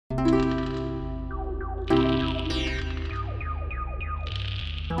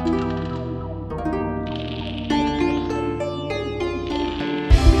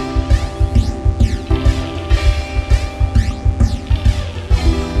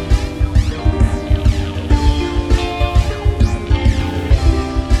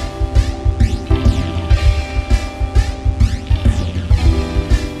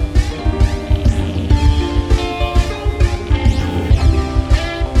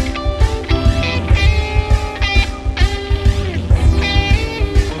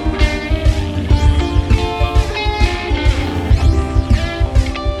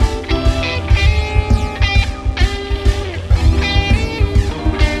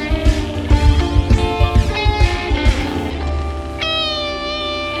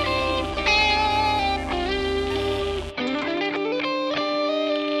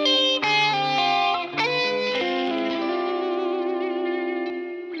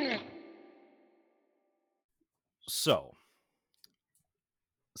So,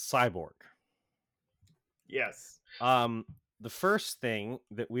 Cyborg. Yes. The first thing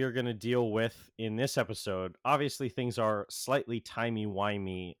that we are going to deal with in this episode, obviously things are slightly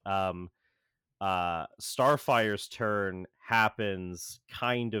timey-wimey. Starfire's turn happens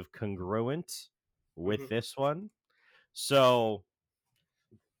kind of congruent with Mhm. this one. So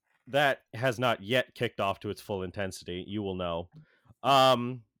that has not yet kicked off to its full intensity. You will know.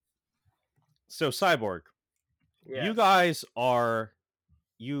 Um, so Cyborg, you Yes. guys are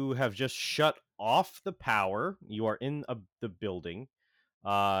you have just shut off the power. You are in the building.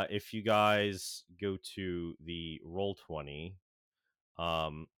 If you guys go to the roll 20,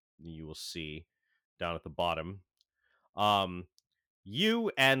 um, you will see down at the bottom. Um,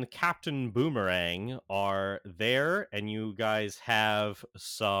 you and Captain Boomerang are there, and you guys have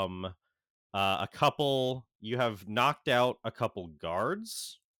a couple. You have knocked out a couple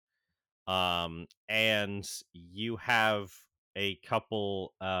guards, and you have a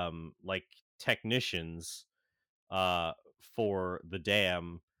couple like technicians for the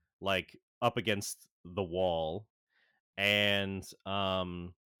dam, like up against the wall, and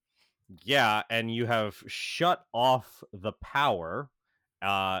yeah, and you have shut off the power.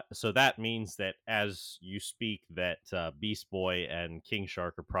 So that means that as you speak, that Beast Boy and King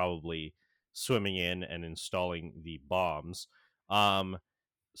Shark are probably swimming in and installing the bombs.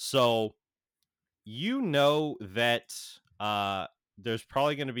 So you know that there's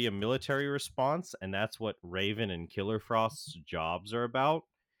probably going to be a military response, and that's what Raven and Killer Frost's jobs are about.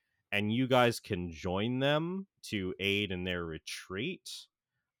 And you guys can join them to aid in their retreat.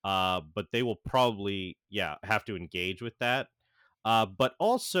 But they will probably, have to engage with that. But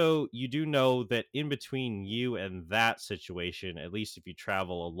also, you do know that in between you and that situation, at least if you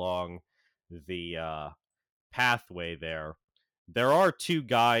travel along the pathway there are two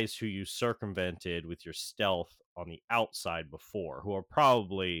guys who you circumvented with your stealth on the outside before, who are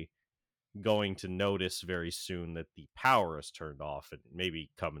probably going to notice very soon that the power is turned off and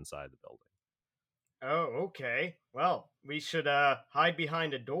maybe come inside the building. Oh, okay. Well, we should hide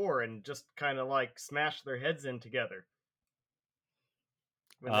behind a door and just kind of like smash their heads in together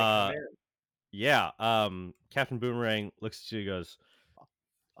when they come Uh, in. yeah. Captain Boomerang looks at you and goes,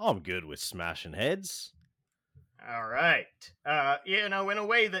 "Oh, I'm good with smashing heads." All right. In a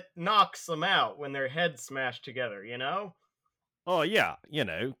way that knocks them out when their heads smash together, you know? Oh, yeah,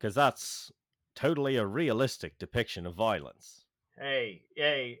 because that's totally a realistic depiction of violence.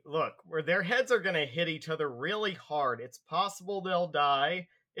 Hey, look, where their heads are gonna hit each other really hard. It's possible they'll die.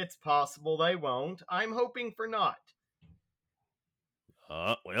 It's possible they won't. I'm hoping for not.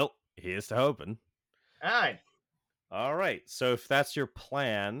 Well, here's to hoping. Alright. All right. So if that's your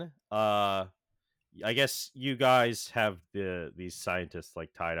plan, I guess you guys have these scientists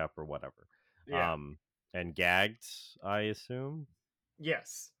like tied up or whatever, Yeah. um, and gagged. I assume.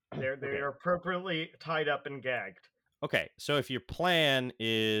 Yes. They're Okay. appropriately tied up and gagged. Okay. So if your plan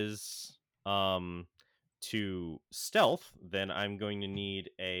is to stealth, then I'm going to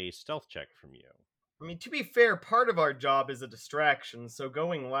need a stealth check from you. I mean, to be fair, part of our job is a distraction, so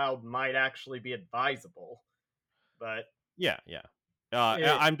going loud might actually be advisable. But Yeah, yeah.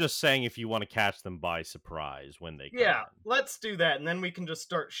 it, I'm just saying if you want to catch them by surprise when they come yeah, in. let's do that, and then we can just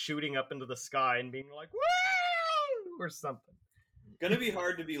start shooting up into the sky and being like, "Woo!" or something. Gonna be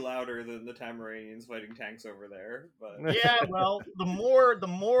hard to be louder than the Tamaranians fighting tanks over there, but Yeah, well, the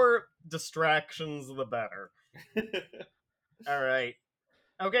more distractions, the better. All right.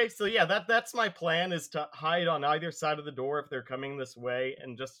 Okay, so yeah, that's my plan is to hide on either side of the door if they're coming this way,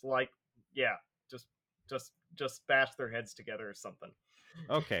 and just like, yeah, just just bash their heads together or something.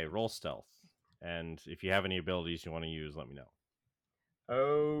 Okay, roll stealth. And if you have any abilities you want to use, let me know.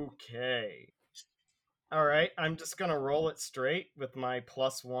 Okay. All right, I'm just gonna roll it straight with my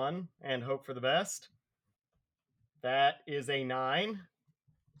 +1 and hope for the best. That is a 9.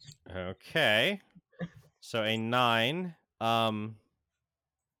 Okay. So a 9. All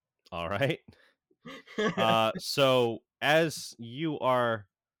right. So as you are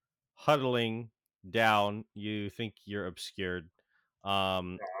huddling down, you think you're obscured.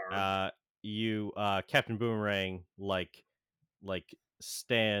 Um uh you Captain Boomerang like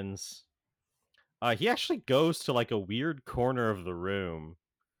stands. He actually goes to like a weird corner of the room.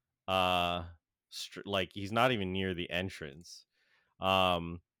 Uh like he's not even near the entrance.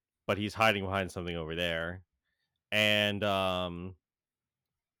 Um but he's hiding behind something over there. And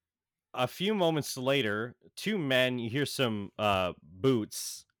a few moments later, two men, you hear some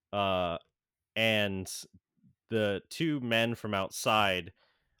boots, and the two men from outside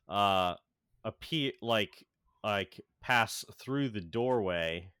uh appear like pass through the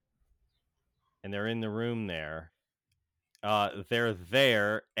doorway, and they're in the room there. they're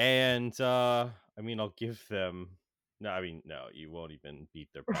there, and I mean, I'll give them. No, I mean, no, you won't even beat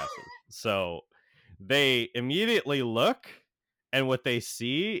their passive. So they immediately look, and what they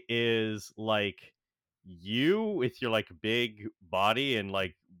see is like you with your like big body and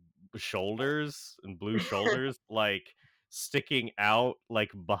like shoulders and blue shoulders, like sticking out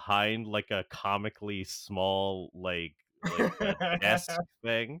like behind like a comically small like a desk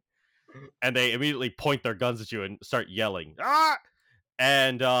thing, and they immediately point their guns at you and start yelling, ah!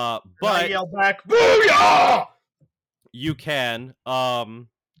 And And I but yell back, "Booyah!" you can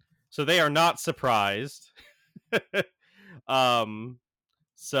so they are not surprised. um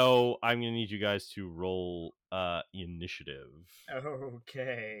so I'm gonna need you guys to roll initiative.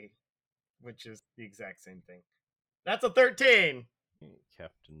 Okay, which is the exact same thing. That's a 13.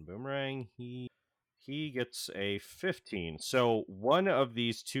 Captain Boomerang, he gets a 15. So one of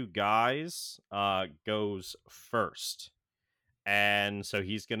these two guys goes first, and so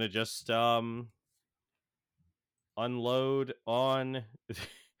he's gonna just unload on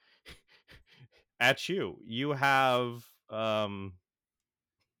at you. You have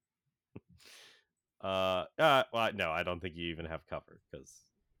well, no, I don't think you even have cover because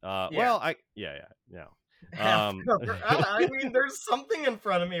Yeah, well, no. half cover. I mean, there's something in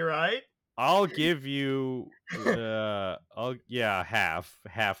front of me, right? I'll give you I'll yeah,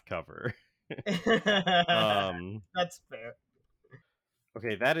 half cover. Um That's fair.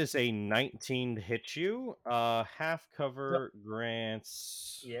 okay, that is a 19 to hit you. Half So- cover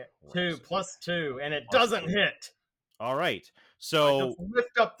grants Yeah, what 2 is it? plus 2, and it Plus doesn't 2. hit. All right. So I just So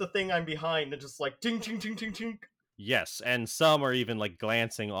lift up the thing I'm behind and just like ting ting ting ting ting. yes, and some are even like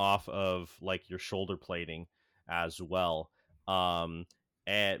glancing off of like your shoulder plating as well.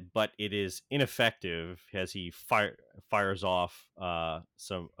 But it is ineffective as he fires off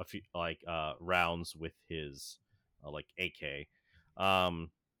some a few like rounds with his like AK. Um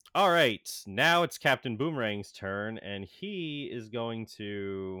all right, now it's Captain Boomerang's turn, and he is going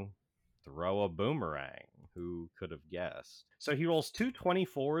to throw a boomerang. Who could have guessed? So he rolls two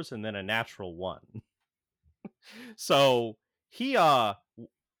 24s and then a natural 1. So he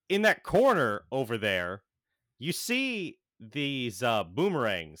in that corner over there, you see these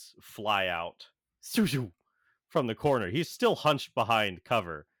boomerangs fly out from the corner. He's still hunched behind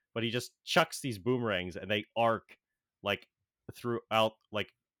cover, but he just chucks these boomerangs and they arc like throughout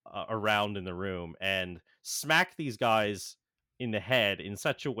like around in the room and smack these guys in the head in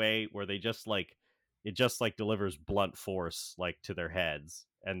such a way where they just like it just like delivers blunt force like to their heads,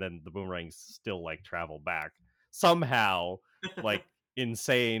 and then the boomerangs still like travel back somehow, like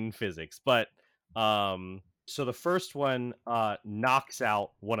insane physics. But so the first one knocks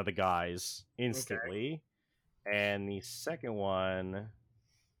out one of the guys Okay. instantly, and the second one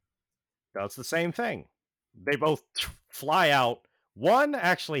does the same thing. They both fly out. One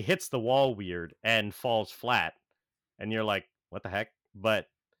actually hits the wall weird and falls flat, and you're like, "What the heck?" But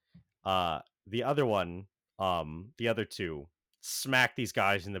the other one, the other two, smack these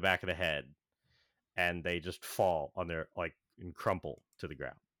guys in the back of the head, and they just fall on their like and crumple to the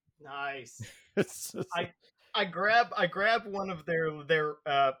ground. Nice. It's just- I grab one of their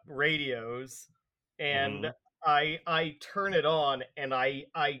radios, and Mhm. I turn it on and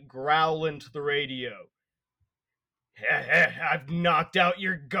I growl into the radio. I've knocked out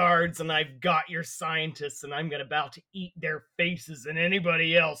your guards and I've got your scientists, and I'm about to eat their faces and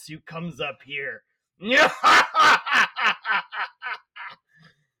anybody else who comes up here. I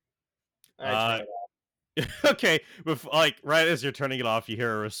Uh, turn it okay, like right as you're turning it off, you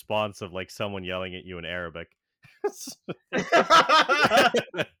hear a response of like someone yelling at you in Arabic.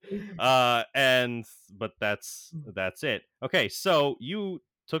 off. And but that's it. Okay, so you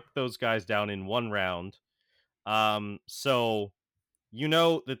took those guys down in one round. So you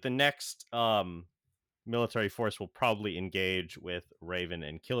know that the next military force will probably engage with Raven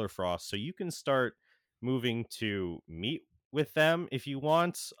and Killer Frost, so you can start moving to meet with them if you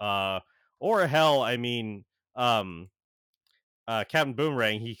want. Or hell, I mean, um, Captain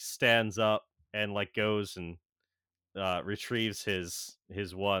Boomerang, he stands up and like goes and retrieves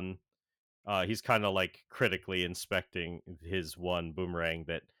his one. He's kind of like critically inspecting his one boomerang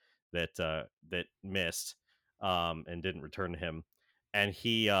that missed and didn't return to him, and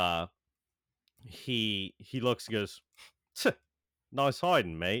he looks and goes, "Tch, nice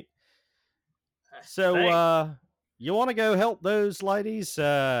hiding, mate. So Thanks. you want to go help those ladies?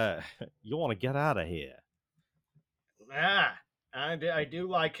 You want to get out of here?" I do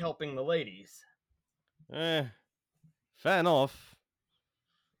like helping the ladies. Eh, fair enough.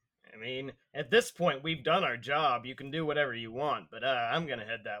 I mean, at this point, we've done our job. You can do whatever you want, but I'm gonna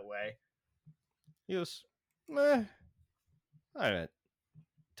head that way. He goes, eh. I haven't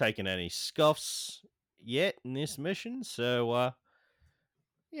taken any scuffs yet in this mission, so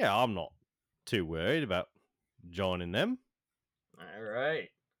yeah, I'm not too worried about joining them. All right.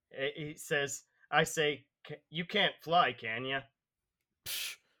 He says, I say, you can't fly, can you?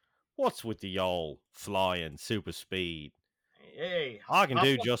 Psh, what's with the old flying super speed? Hey, I can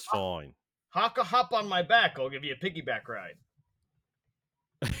do just fine. hop on my back. I'll give you a piggyback ride.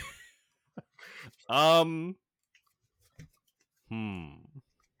 Um, hmm.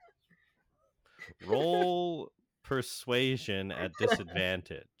 Roll persuasion at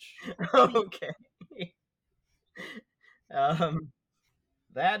disadvantage. Okay. um,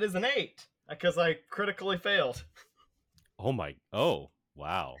 that is an 8 because I critically failed. Oh,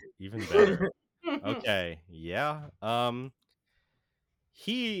 wow. Even better. Okay. Yeah.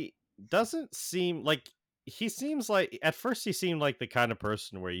 He doesn't seem like he seems like at first he seemed like the kind of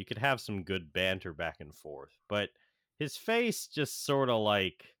person where you could have some good banter back and forth, but his face just sort of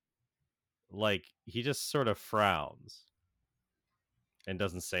like he just sort of frowns and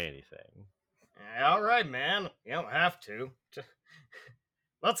doesn't say anything. All right, man. You don't have to.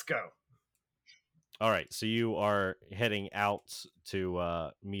 Let's go. All right, so you are heading out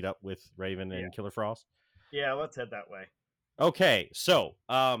to meet up with Raven Yeah. and Killer Frost. Yeah, let's head that way. Okay, so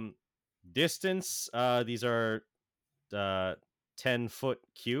distance. These are 10-foot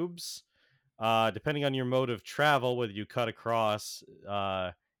cubes. Depending on your mode of travel, whether you cut across,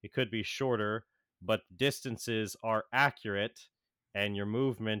 it could be shorter, but distances are accurate, and your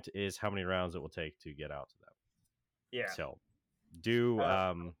movement is how many rounds it will take to get out to them. Yeah. So do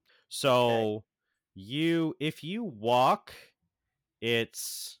Okay. so you if you walk,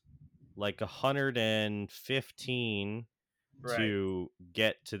 it's like 115 Right. to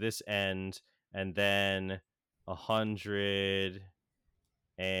get to this end, and then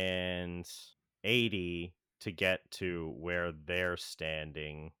 180 to get to where they're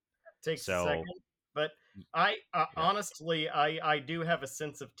standing. Takes a So second, but y- I yeah. honestly, I do have a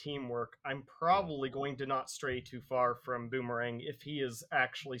sense of teamwork. I'm Mm. probably going to not stray too far from Boomerang if he is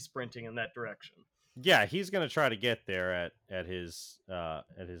actually sprinting in that direction. Yeah, he's gonna try to get there at his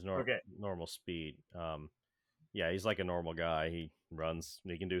Okay. normal speed. Yeah, he's like a normal guy. He runs.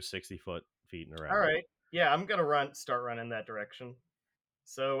 He can do 60 feet and All around. right. Yeah, I'm gonna start running that direction.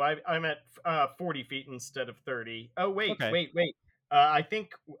 So I'm at 40 feet instead of 30. Oh Okay. wait. I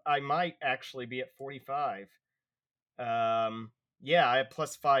think I might actually be at 45. Yeah, I have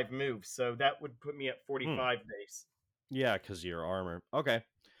 +5 moves, so that would put me at Hmm. 45 base. Yeah, because your armor. Okay.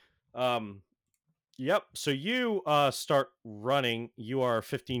 Um. Yep. So you start running. You are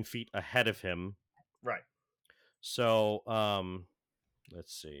 15 feet ahead of him. Right. So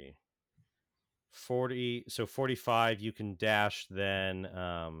let's see. 40. So 45. You can dash. Then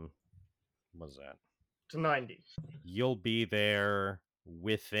what's that? To 90. You'll be there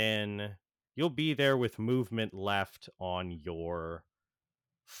within. You'll be there with movement left on your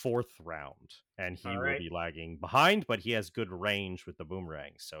fourth round, and he All will right. be lagging behind, but he has good range with the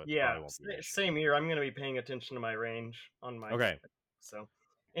boomerang, so it Yeah, probably won't be an issue. same here. I'm going to be paying attention to my range on my. Okay. So,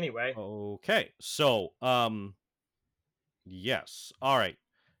 anyway, Okay. So, yes. All right.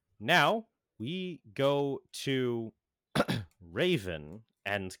 Now we go to Raven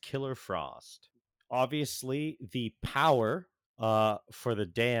and Killer Frost. Obviously, the power for the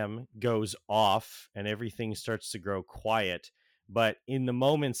dam goes off and everything starts to grow quiet. But in the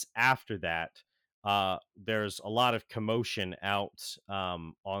moments after that, there's a lot of commotion out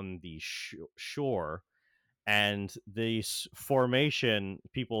on the shore, and this formation,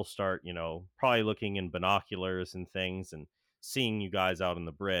 people start, probably looking in binoculars and things and seeing you guys out on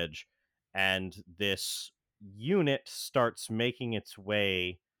the bridge, and this unit starts making its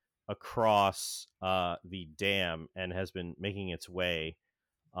way across the dam and has been making its way,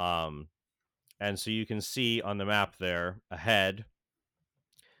 um, and so you can see on the map there ahead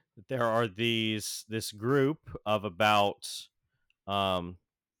that there are this group of about um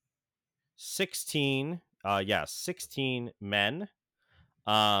 16 16 men.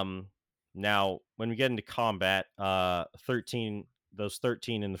 Um, Now, when we get into combat, 13, those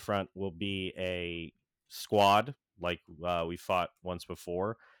 13 in the front will be a squad, like we fought once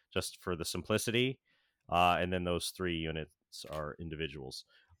before, just for the simplicity. And then those 3 units are individuals.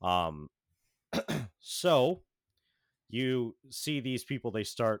 Um, so you see these people, they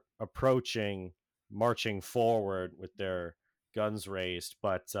start approaching, marching forward with their guns raised,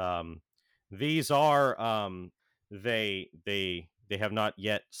 but these are they have not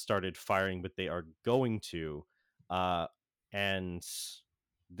yet started firing, but they are going to, and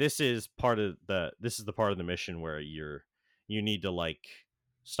this is the part of the mission where you need to like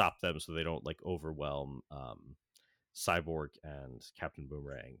stop them so they don't like overwhelm Cyborg and Captain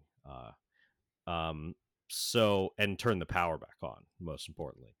Boomerang. So and turn the power back on, most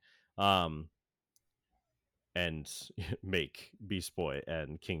importantly. And make Beast Boy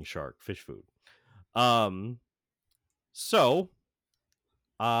and King Shark fish food. So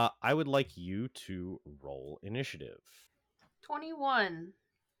I would like you to roll initiative. 21.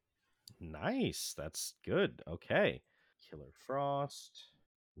 Nice. That's good. Okay. Killer Frost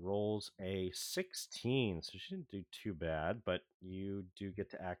rolls a 16. So she didn't do too bad, but you do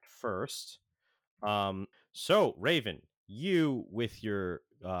get to act first. So Raven, you with your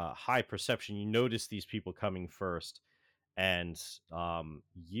high perception, you notice these people coming first, and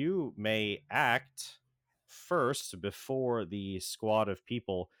you may act first before the squad of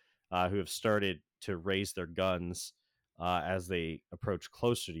people who have started to raise their guns as they approach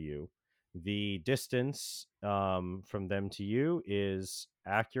closer to you. The distance from them to you is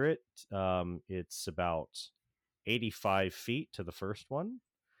accurate. It's about 85 feet to the first one.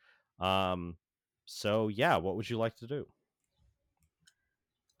 So yeah, what would you like to do?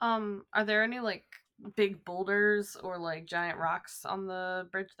 Are there any like big boulders or like giant rocks on the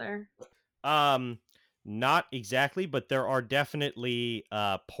bridge there? Um, Not exactly, but there are definitely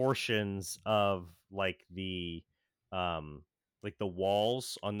portions of um like the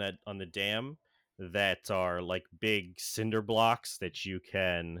walls on the dam that are like big cinder blocks that you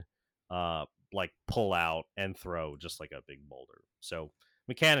can like pull out and throw just like a big boulder. So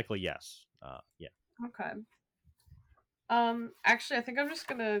mechanically, yes. Yeah. Okay. Actually, I think I'm just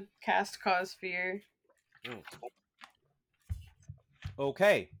gonna cast Cause Fear.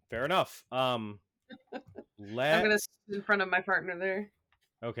 Okay, fair enough. I'm gonna Let's sit in front of my partner there.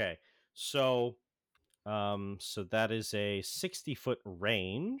 Okay. So so that is a 60-foot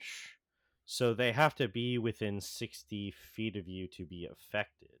range. So they have to be within 60 feet of you to be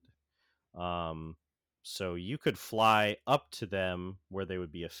affected. Um so you could fly up to them where they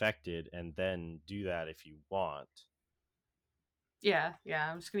would be affected and then do that if you want. Yeah,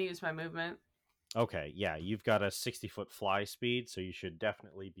 I'm just gonna use my movement. Okay, yeah, you've got a 60-foot fly speed, so you should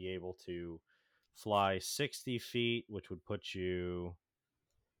definitely be able to fly 60 feet, which would put you.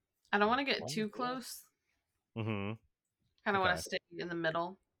 I don't want to get too close. Mm-hmm. Kind of want Okay. to stay in the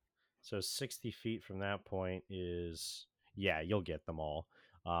middle. So 60 feet from that point is, yeah, you'll get them all.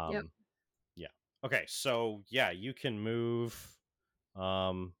 Yep. Yeah. Okay. So yeah, you can move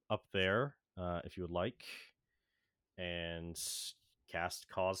up there if you would like and cast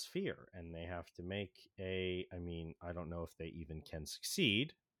Cause Fear. And they have to make I mean, I don't know if they even can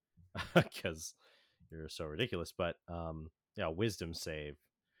succeed because you're so ridiculous, but yeah, wisdom save.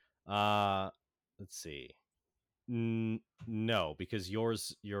 Uh, let's see. No, because your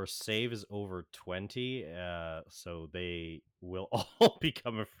save is over 20, so they will all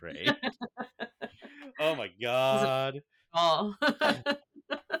become afraid. Oh my Is it god. all?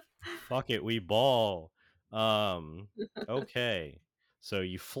 Fuck it, we ball. Okay. So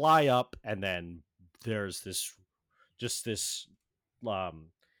you fly up and then there's this um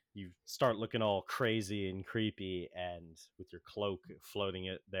you start looking all crazy and creepy and with your cloak floating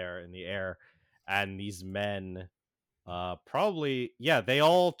it there in the air, and these men probably, yeah, they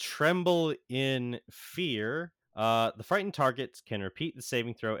all tremble in fear. The frightened targets can repeat the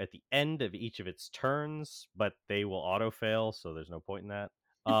saving throw at the end of each of its turns, but they will auto fail, so there's no point in that.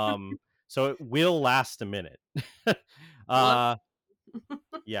 So it will last a minute. What? uh,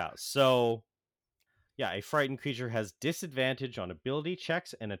 yeah, so yeah, a frightened creature has disadvantage on ability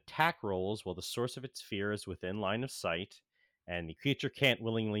checks and attack rolls while the source of its fear is within line of sight, and the creature can't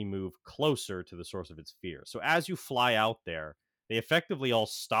willingly move closer to the source of its fear. So as you fly out there, they effectively all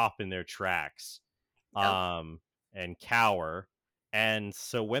stop in their tracks, Yep. and cower. And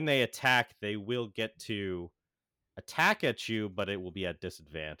so when they attack, they will get to attack at you, but it will be at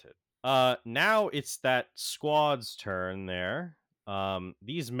disadvantage. Now it's that squad's turn there.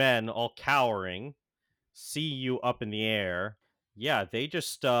 These men all cowering see you up in the air. Yeah, they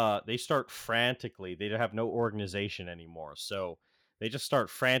just they start frantically. They have no organization anymore. So they just start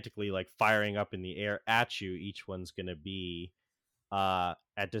frantically like firing up in the air at you. Each one's going to be at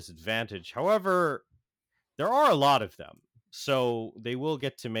disadvantage. However, there are a lot of them. So they will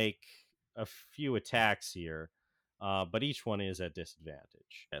get to make a few attacks here. But each one is at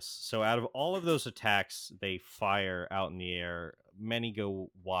disadvantage. Yes. So out of all of those attacks they fire out in the air, many go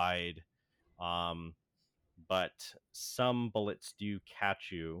wide. But some bullets do catch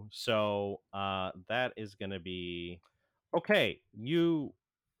you. So that is going to be okay. You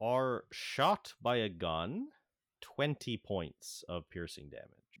are shot by a gun, 20 points of piercing damage.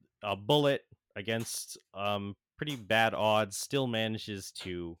 A bullet against pretty bad odds still manages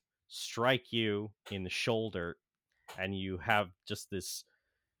to strike you in the shoulder, and you have just this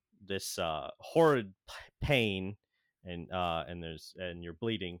horrid pain, and you're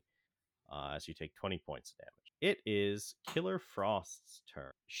bleeding as you take 20 points of damage. It is Killer Frost's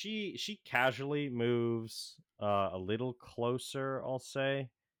turn. She casually moves a little closer, I'll say,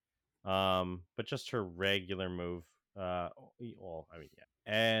 but just her regular move. Well, I mean, yeah.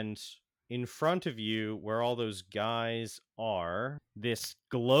 And in front of you, where all those guys are, this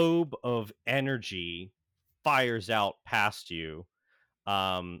globe of energy fires out past you,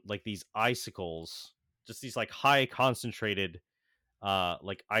 like these icicles, just these like high concentrated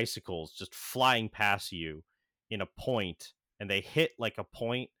like icicles just flying past you in a point, and they hit like a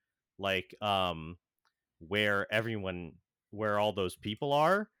point like where where all those people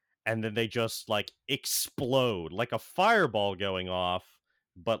are, and then they just like explode like a fireball going off,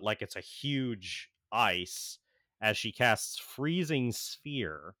 but like it's a huge ice as she casts freezing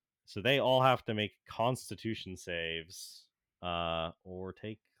sphere. So they all have to make constitution saves or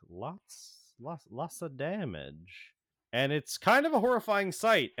take lots of damage. And it's kind of a horrifying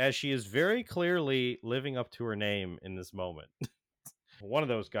sight, as she is very clearly living up to her name in this moment. One of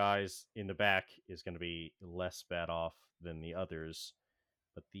those guys in the back is going to be less bad off than the others,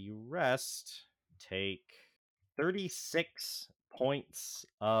 but the rest take 36 points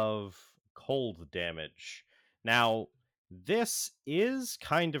of cold damage. Now, this is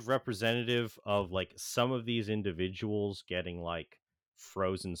kind of representative of like some of these individuals getting like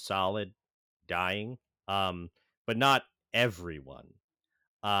frozen solid, dying, but not everyone.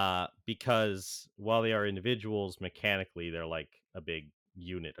 Because while they are individuals, mechanically they're like a big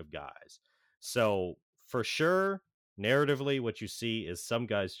unit of guys. So for sure, narratively, what you see is some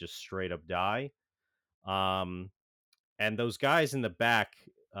guys just straight up die. And those guys in the back,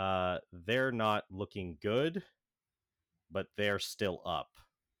 they're not looking good, but they're still up.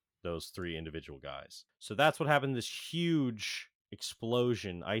 Those three individual guys. So that's what happened. This huge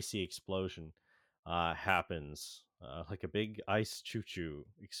explosion, icy explosion, happens, like a big ice choo-choo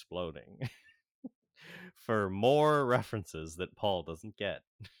exploding. For more references that Paul doesn't get,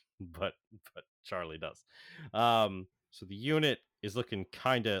 but Charlie does. So the unit is looking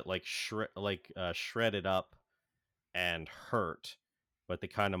kind of like shredded up and hurt, but they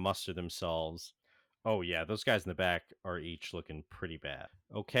kind of muster themselves. Oh yeah, those guys in the back are each looking pretty bad.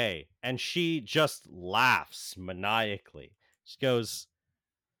 Okay, and she just laughs maniacally. She goes,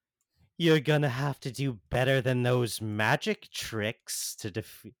 "You're gonna have to do better than those magic tricks to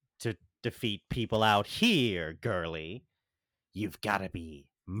defeat people out here, girly. You've got to be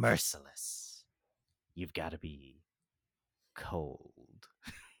merciless. You've got to be cold."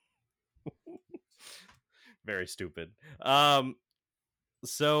 Very stupid.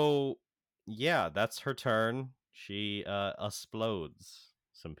 So yeah, that's her turn. She explodes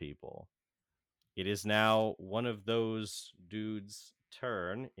some people. It is now one of those dudes'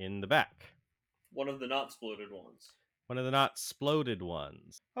 turn in the back. One of the not exploded ones. One of the not exploded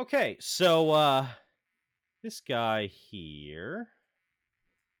ones. Okay, so this guy here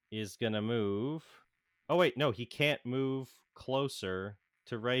is gonna move. Oh wait, no, he can't move closer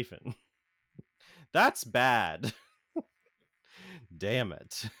to Raven. That's bad. Damn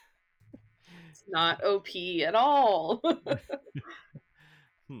it. It's not OP at all.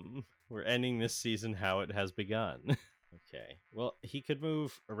 We're ending this season how it has begun. Okay. Well, he could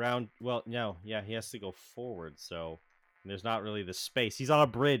move around. Well, no. Yeah, he has to go forward, so there's not really the space. He's on a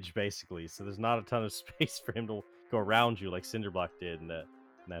bridge, basically, so there's not a ton of space for him to go around you like Cinderblock did in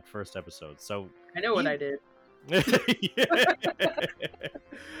that first episode. So I know what I did.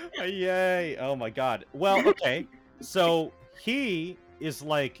 Yay. Oh my god. Well, okay. So he is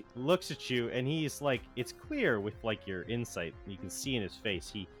like looks at you, and he's like, it's clear with like your insight, you can see in his face,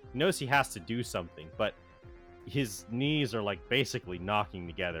 he knows he has to do something, but his knees are like basically knocking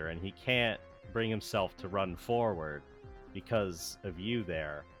together, and he can't bring himself to run forward because of you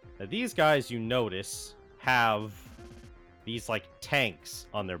there. Now, these guys, you notice, have these like tanks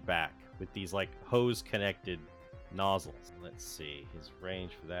on their back with these like hose connected nozzles. Let's see his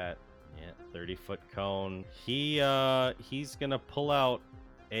range for that. Yeah, 30-foot cone. He's gonna pull out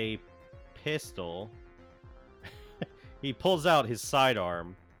a pistol. He pulls out his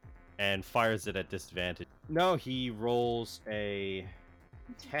sidearm and fires it at disadvantage. No, he rolls a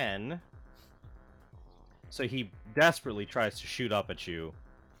 10. So he desperately tries to shoot up at you,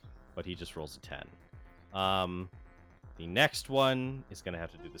 but he just rolls a 10. The next one is gonna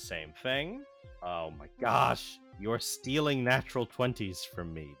have to do the same thing. Oh my gosh, you're stealing natural 20s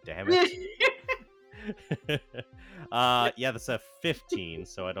from me, damn it. Yeah, that's a 15,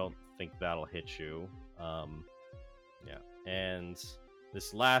 so I don't think that'll hit you. Yeah, and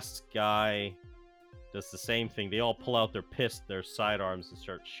this last guy does the same thing. They all pull out their sidearms, and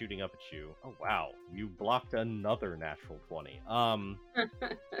start shooting up at you. Oh wow, you blocked another natural 20.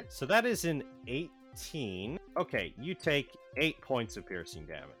 So that is an 18. Okay, you take 8 points of piercing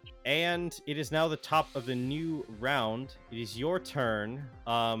damage. And it is now the top of the new round. It is your turn.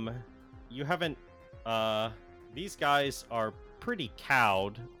 You haven't these guys are pretty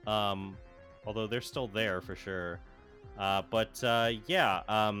cowed. Although they're still there for sure.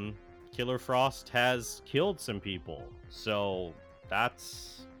 Killer Frost has killed some people. So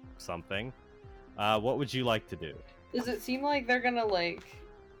that's something. What would you like to do? Does it seem like they're gonna like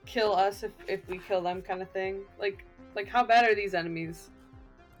kill us if we kill them, kind of thing? Like how bad are these enemies?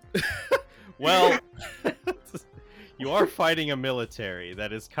 Well, you are fighting a military.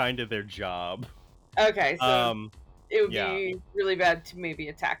 That is kind of their job. Okay, so it would yeah. be really bad to maybe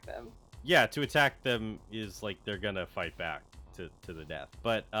attack them. Yeah, to attack them is like they're gonna fight back to the death.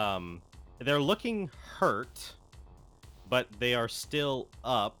 But they're looking hurt, but they are still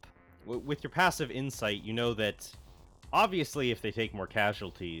up. With your passive insight, you know that obviously if they take more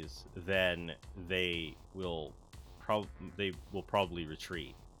casualties, then they will probably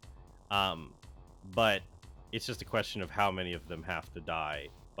retreat. But it's just a question of how many of them have to die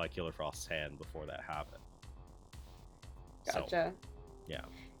by Killer Frost's hand before that happens. Gotcha. So, yeah.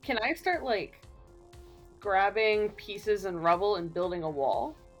 Can I start like grabbing pieces and rubble and building a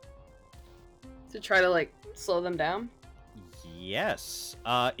wall to try to like slow them down? Yes.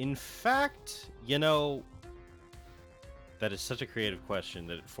 In fact, that is such a creative question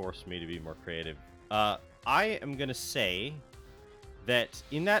that it forced me to be more creative. I am gonna say that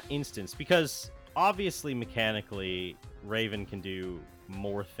in that instance, because obviously mechanically Raven can do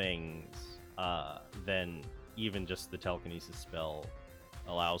more things than even just the telekinesis spell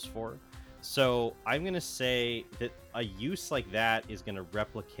allows for. So I'm gonna say that a use like that is gonna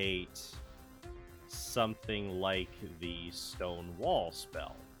replicate something like the stone wall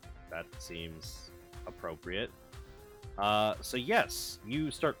spell. That seems appropriate. So yes,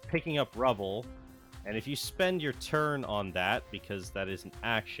 you start picking up rubble, and if you spend your turn on that, because that is an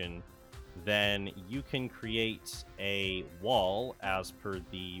action, then you can create a wall as per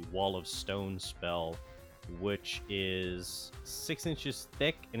the Wall of Stone spell, which is 6 inches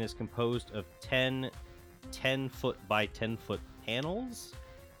thick and is composed of 10 foot by 10 foot panels.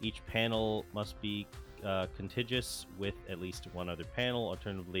 Each panel must be contiguous with at least one other panel.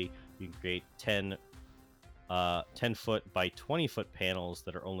 Alternatively, you can create 10 foot by 20 foot panels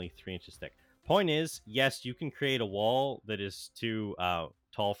that are only 3 inches thick. Point is, yes, you can create a wall that is too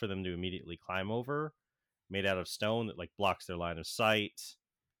tall for them to immediately climb over, made out of stone that like blocks their line of sight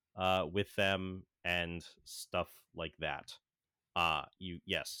with them and stuff like that.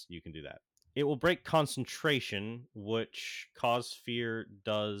 Yes, you can do that. It will break concentration, which Cause Sphere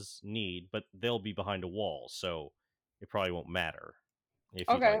does need, but they'll be behind a wall, so it probably won't matter if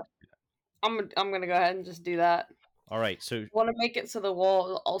you'd Okay. like to do that. I'm gonna go ahead and just do that. All right, so Want to make it so the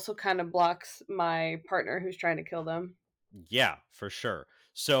wall also kind of blocks my partner who's trying to kill them. yeah, for sure.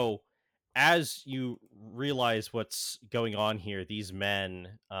 So as you realize what's going on here, these men,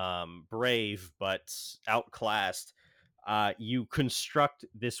 brave but outclassed, you construct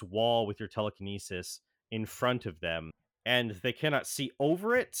this wall with your telekinesis in front of them, and they cannot see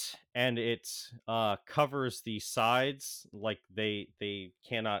over it, and it covers the sides, like they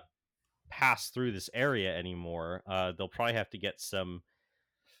cannot pass through this area anymore. They'll probably have to get some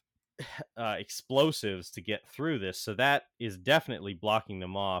explosives to get through this, so that is definitely blocking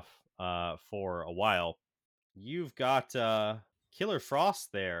them off for a while. You've got Killer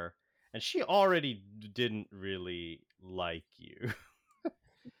Frost there, and she already didn't really like you.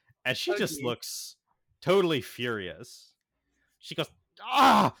 And she just looks totally furious. She goes,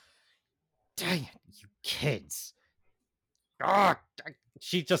 "Ah, dang it, you kids! Ah!"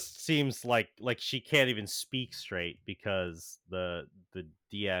 She just seems like she can't even speak straight because the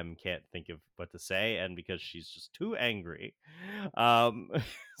DM can't think of what to say, and because she's just too angry.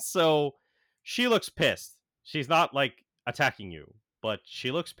 So she looks pissed. She's not like attacking you, but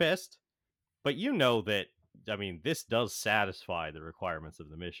she looks pissed. But you know that, I mean, this does satisfy the requirements of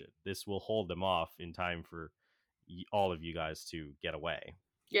the mission. This will hold them off in time for all of you guys to get away.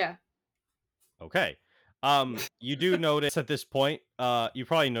 Yeah. Okay. You do notice at this point, you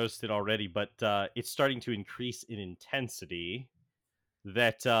probably noticed it already, but it's starting to increase in intensity,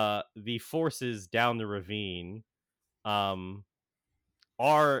 that the forces down the ravine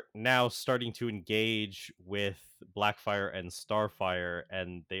are now starting to engage with Blackfire and Starfire,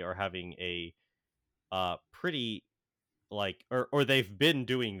 and they are having a pretty like, or they've been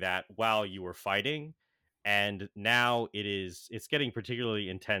doing that while you were fighting, and now it's getting particularly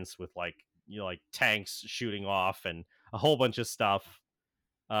intense with like like tanks shooting off and a whole bunch of stuff.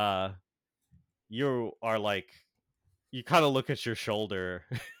 You are like, you kind of look at your shoulder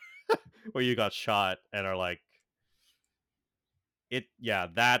where you got shot and are like, yeah,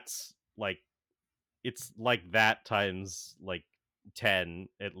 that's like, it's like that times like 10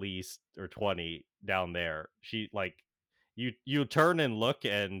 at least, or 20 down there. She like, you turn and look,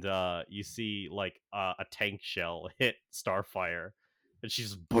 and you see like a tank shell hit Starfire, and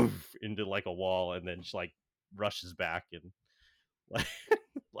she's boof into like a wall, and then she like rushes back and like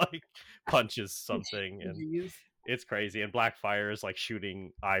like punches something, and Jeez. it's crazy. And Blackfire is like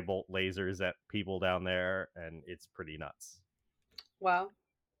shooting eye bolt lasers at people down there, and it's pretty nuts. Wow.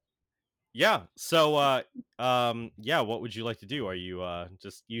 Yeah. So yeah, what would you like to do? Are you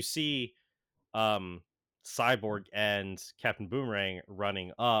just, you see um Cyborg and Captain Boomerang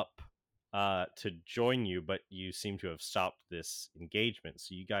running up to join you, but you seem to have stopped this engagement,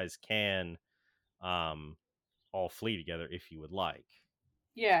 so you guys can um all flee together if you would like.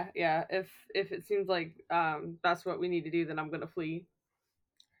 Yeah, yeah. If it seems like that's what we need to do, then I'm gonna flee.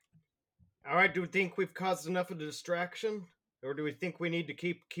 All right, do we think we've caused enough of a distraction, or do we think we need to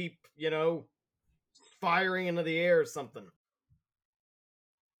keep firing into the air or something?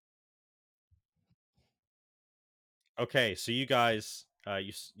 Okay, so you guys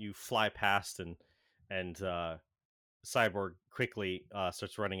you fly past, and Cyborg quickly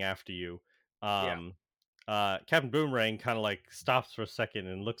starts running after you. Yeah. Captain Boomerang kind of like stops for a second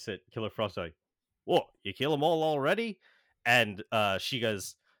and looks at Killer Frost like, "What? You kill them all already?" And she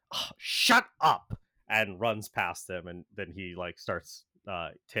goes, "Oh, shut up!" and runs past them, and then he like starts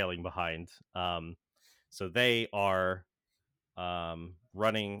tailing behind. So they are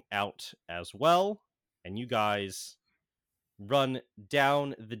running out as well, and you guys run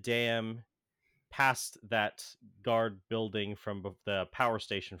down the dam past that guard building from the power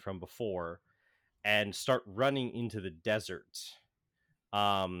station from before, and start running into the desert.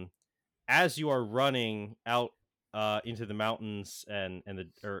 As you are running out into the mountains,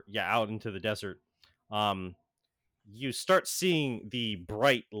 out into the desert, um, you start seeing the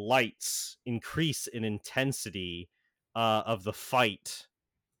bright lights increase in intensity of the fight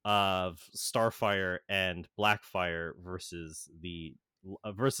of Starfire and Blackfire versus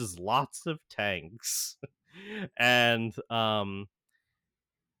lots of tanks. And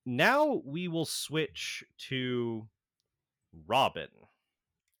now we will switch to Robin.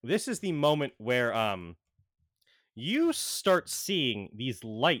 This is the moment where you start seeing these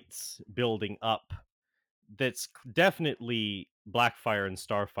lights building up. That's definitely Blackfire and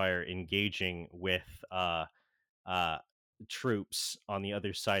Starfire engaging with uh, troops on the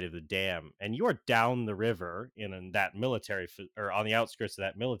other side of the dam, and you are down the river in that or on the outskirts of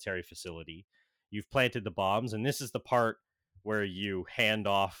that military facility. You've planted the bombs, and this is the part where you hand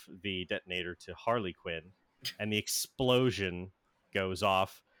off the detonator to Harley Quinn, and the explosion goes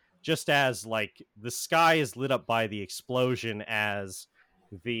off just as like the sky is lit up by the explosion, as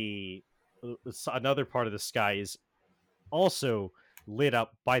the another part of the sky is also lit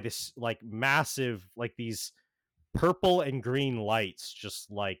up by this like massive, like these purple and green lights just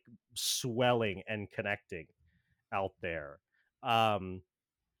like swelling and connecting out there, um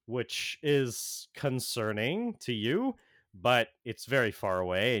which is concerning to you, but it's very far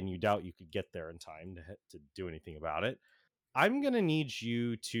away and you doubt you could get there in time to do anything about it. I'm gonna need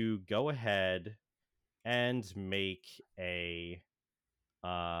you to go ahead and make a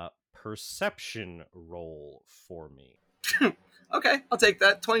perception roll for me. Okay, I'll take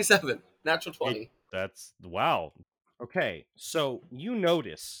that. 27. Natural 20. That's wow. Okay, so you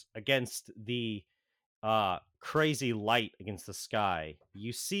notice against the crazy light against the sky,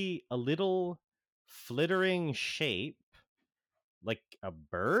 you see a little flittering shape like a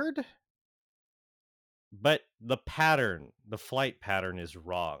bird, but the flight pattern is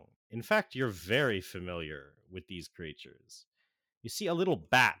wrong. In fact, you're very familiar with these creatures. You see a little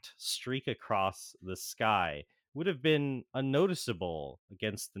bat streak across the sky. Would have been unnoticeable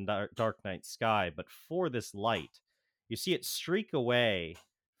against the dark night sky, but for this light, you see it streak away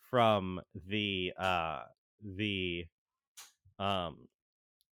from the um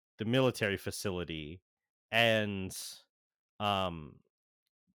the military facility, and um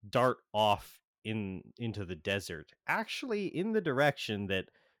dart off into the desert, actually in the direction that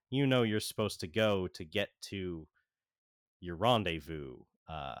you're supposed to go to get to your rendezvous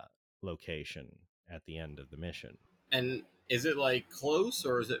location at the end of the mission. And is it like close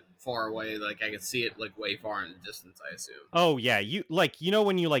or is it far away? Like I can see it like way far in the distance, I assume. Oh yeah, you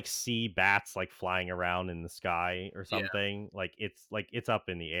when you like see bats like flying around in the sky or Yeah. something, like it's up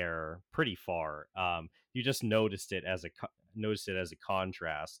in the air pretty far. You just noticed it as a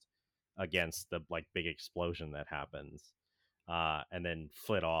contrast. against the like big explosion that happens, and then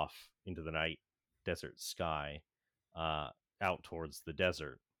flit off into the night desert sky, out towards the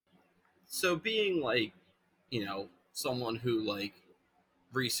desert. So being like, someone who like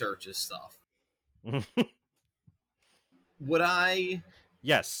researches stuff, would I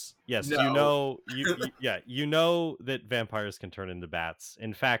Yes, yes, know? you know that vampires can turn into bats.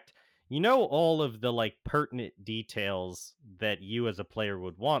 In fact, you know all of the like pertinent details that you as a player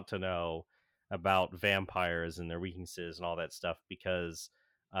would want to know about vampires and their weaknesses and all that stuff because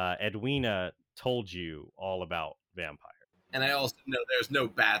Edwina told you all about vampires. And I also know there's no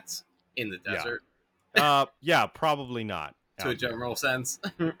bats in the Yeah. desert Yeah, probably not to a out there. general sense.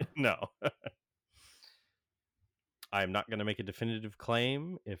 No. I'm not going to make a definitive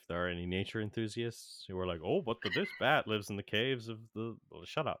claim if there are any nature enthusiasts who are like, oh, but this bat lives in the caves of the... Well,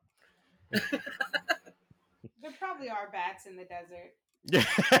 shut up. There probably are bats in the desert. Yeah.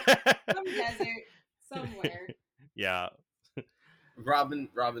 Some desert somewhere. Yeah. Robin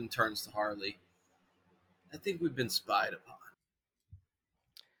turns to Harley. I think we've been spied upon.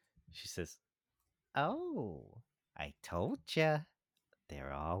 She says, oh, I told ya.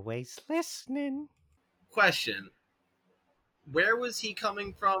 They're always listening. Question. Where was he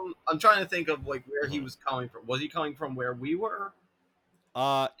coming from? I'm trying to think of like where he was coming from. Was he coming from where we were?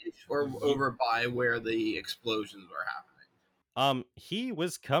 Or over by where the explosions were happening? He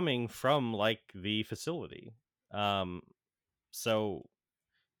was coming from like the facility. So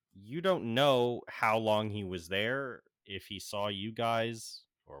you don't know how long he was there, if he saw you guys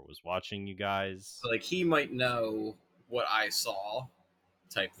or was watching you guys. So, like he might know what I saw,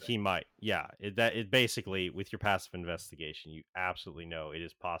 type thing. He might, yeah. It basically, with your passive investigation, you absolutely know it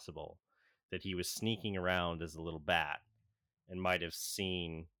is possible that he was sneaking around as a little bat and might have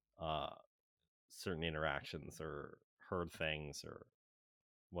seen certain interactions or heard things or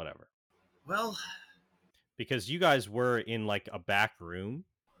whatever. Well, because you guys were in like a back room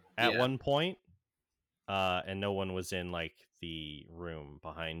at one point, and no one was in like the room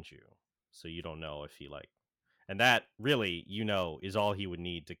behind you, so you don't know if he like, and that really, is all he would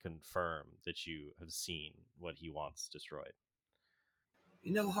need to confirm that you have seen what he wants destroyed.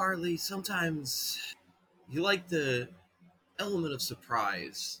 Harley, sometimes you like the element of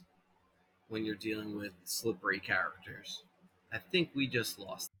surprise when you're dealing with slippery characters. I think we just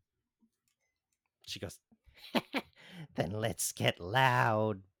lost. She goes, then let's get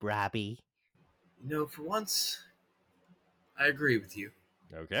loud, Robbie. For once, I agree with you.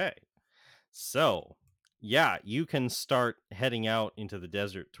 Okay. So, yeah, you can start heading out into the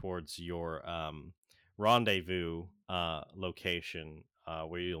desert towards your rendezvous location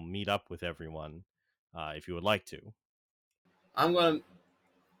where you'll meet up with everyone if you would like to. I'm going to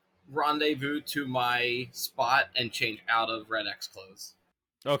rendezvous to my spot and change out of Red X clothes.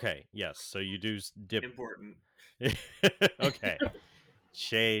 Okay, yes. So you do dip. Important. Okay.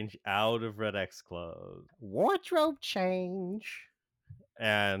 Change out of Red X clothes. Wardrobe change.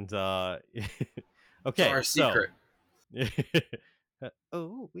 And okay, it's our secret.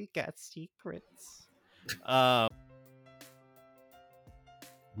 Oh, we got secrets.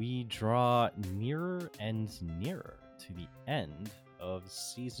 We draw nearer and nearer to the end of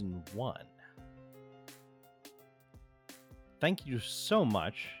season 1. Thank you so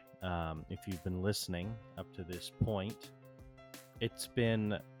much if you've been listening up to this point. It's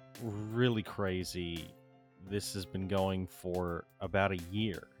been really crazy. This has been going for about a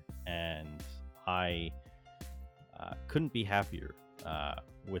year, and I couldn't be happier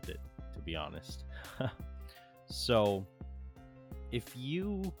with it, to be honest. So, if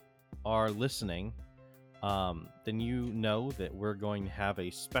you are listening, then you know that we're going to have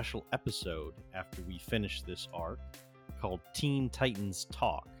a special episode after we finish this arc called Teen Titans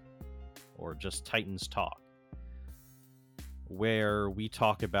Talk, or just Titans Talk, where we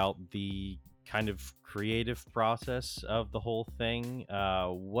talk about the kind of creative process of the whole thing,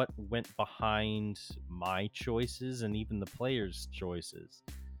 what went behind my choices and even the players' choices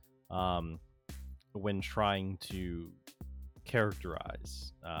when trying to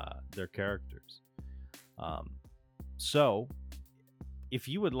characterize their characters. So, if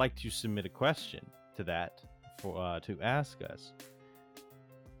you would like to submit a question to that to ask us,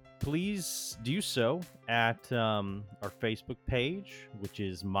 please do so at our Facebook page, which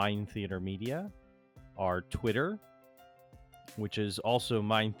is Mind Theater Media, our Twitter, which is also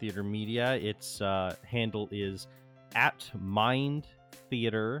Mind Theater Media. Its handle is at Mind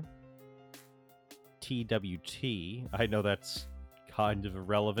Theater TWT. I know that's kind of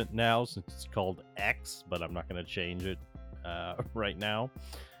irrelevant now since it's called X, but I'm not going to change it right now.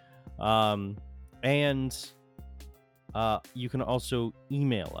 And You can also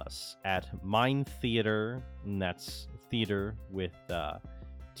email us at mindtheater, and that's theater with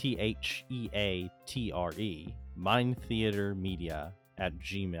THEATRE,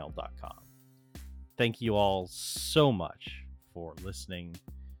 mindtheatermedia@gmail.com. Thank you all so much for listening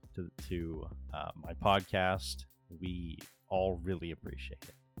to my podcast. We all really appreciate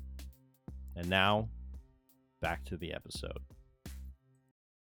it. And now, back to the episode.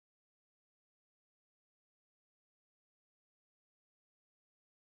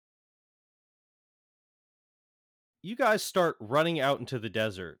 You guys start running out into the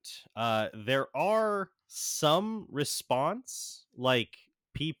desert. There are some response, like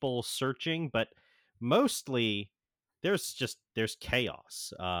people searching, but mostly there's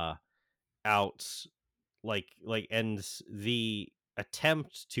chaos out, and the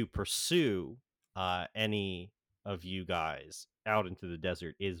attempt to pursue any of you guys out into the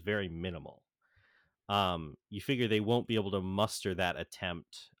desert is very minimal. You figure they won't be able to muster that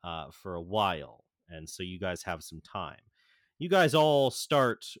attempt for a while, and so you guys have some time. You guys all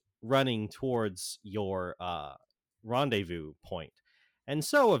start running towards your rendezvous point, and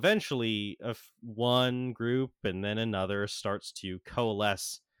so eventually, one group and then another starts to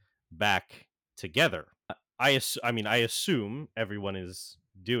coalesce back together. I assume everyone is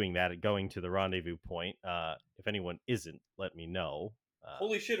doing that, going to the rendezvous point. If anyone isn't, let me know.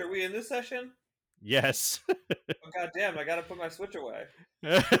 Holy shit, are we in this session? Yes. Oh, God damn, I gotta put my Switch away.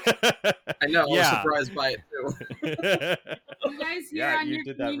 I know, I was Yeah. surprised by it too. You guys hear Yeah, on you your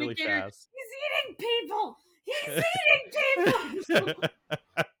did that really communicator, fast. he's eating people! He's eating people!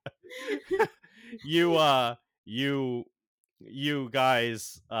 You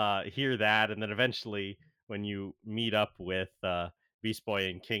guys hear that, and then eventually when you meet up with Beast Boy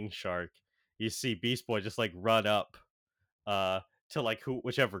and King Shark, you see Beast Boy just like run up to like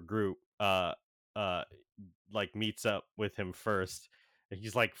whichever group like meets up with him first, and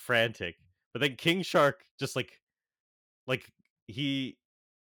he's like frantic. But then King Shark just like he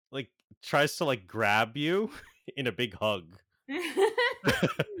like tries to like grab you in a big hug.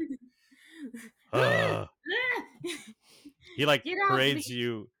 He like Get off parades me.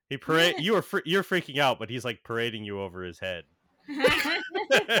 you. You're freaking out, but he's like parading you over his head.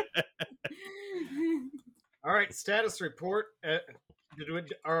 All right, status report.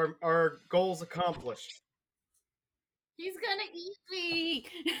 Our goals accomplished? He's gonna eat me!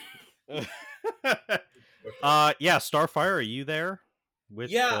 Yeah, Starfire, are you there?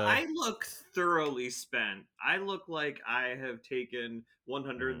 I look thoroughly spent. I look like I have taken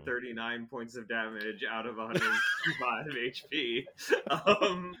 139 points of damage out of 105 HP.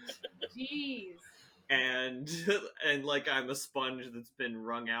 Jeez. And like I'm a sponge that's been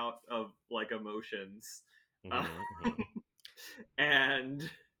wrung out of like emotions. And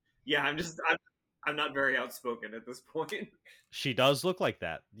yeah, I'm not very outspoken at this point. She does look like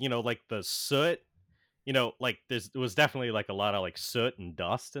that. Like the soot. Like there was definitely like a lot of like soot and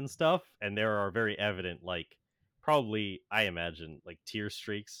dust and stuff, and there are very evident, like, probably, I imagine, like tear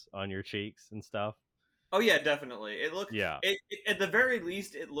streaks on your cheeks and stuff. Oh yeah, definitely. It looks. Yeah. At the very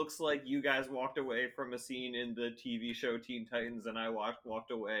least, it looks like you guys walked away from a scene in the TV show Teen Titans, and I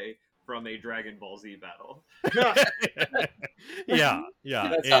walked away from a Dragon Ball Z battle. Yeah.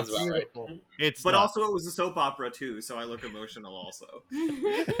 That sounds about right. But also, it was a soap opera too, so I look emotional also.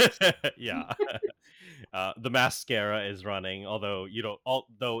 Yeah. The mascara is running, although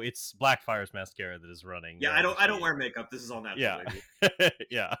it's Blackfire's mascara that is running. Yeah, I don't wear makeup. This is all natural. Yeah.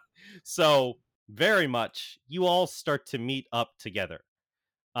 Yeah. So very much you all start to meet up together,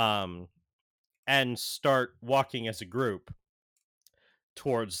 and start walking as a group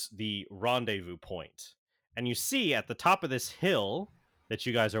towards the rendezvous point. And you see at the top of this hill that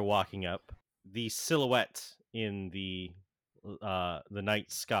you guys are walking up, the silhouette in the night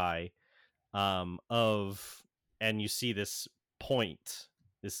sky and you see this point,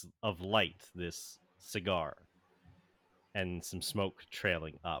 this of light, this cigar, and some smoke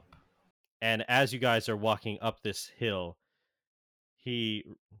trailing up. And as you guys are walking up this hill, he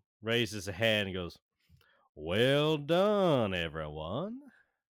raises a hand and goes, "Well done, everyone.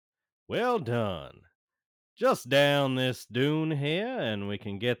 Well done. Just down this dune here, and we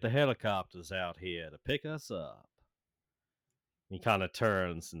can get the helicopters out here to pick us up." He kind of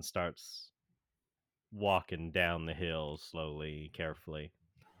turns and starts walking down the hill slowly, carefully.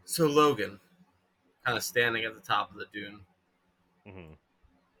 So Logan, kind of standing at the top of the dune. Mm-hmm.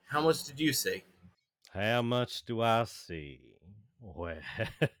 How much did you see? How much do I see? Well,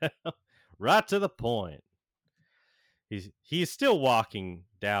 right to the point. He's still walking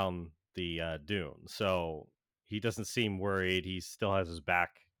down the dune, so he doesn't seem worried. He still has his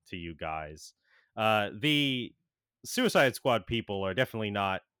back to you guys. The Suicide Squad people are definitely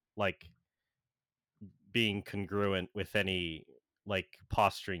not like being congruent with any like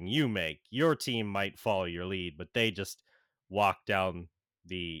posturing you make. Your team might follow your lead, but they just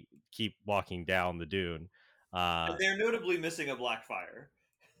keep walking down the dune. They're notably missing a black fire.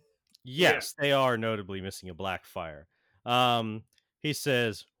 Yes, they are notably missing a black fire. He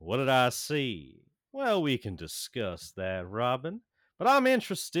says, "What did I see?" Well, we can discuss that, Robin, but I'm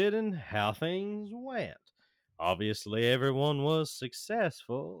interested in how things went. Obviously, everyone was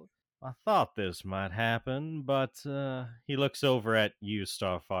successful. I thought this might happen, but he looks over at you,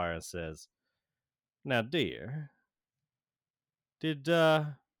 Starfire, and says, "Now, dear, did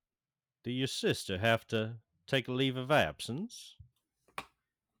your sister have to take a leave of absence?"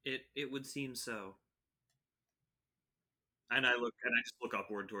 It would seem so. And I just look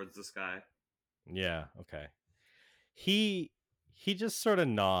upward towards the sky. Yeah, okay. He just sort of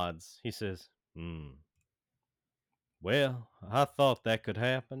nods. He says, "Well, I thought that could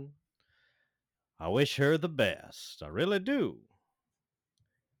happen. I wish her the best. I really do."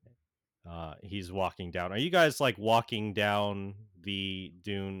 He's walking down. Are you guys like walking down the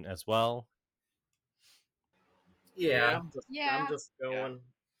dune as well? Yeah. I'm just going.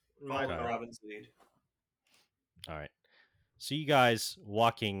 Following Okay. Robin's lead. All right. So you guys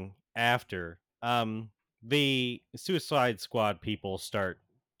walking after the Suicide Squad people start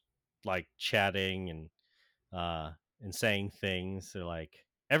like chatting and saying things. They're like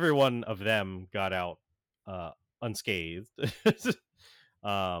every one of them got out unscathed.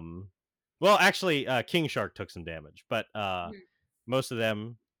 Well, actually King Shark took some damage, but most of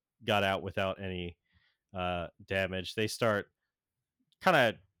them got out without any damage. They start kind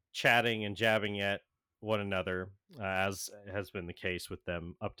of chatting and jabbing at one another, as has been the case with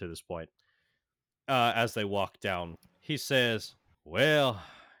them up to this point. As they walk down, he says, "Well,"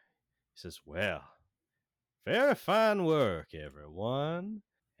 "very fine work, everyone.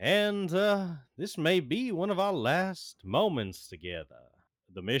 And this may be one of our last moments together.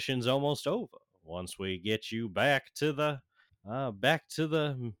 The mission's almost over. Once we get you back to the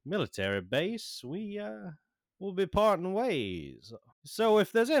military base, we'll be parting ways. So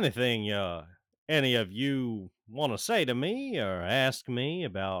if there's anything any of you want to say to me or ask me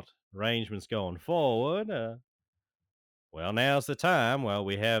about arrangements going forward, well, now's the time while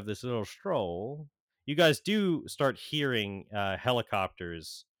we have this little stroll." You guys do start hearing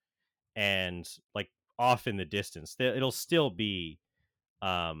helicopters and like off in the distance. It'll still be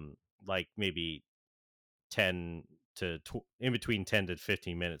like maybe 10 in between 10 to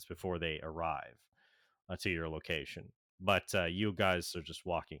 15 minutes before they arrive to your location. But you guys are just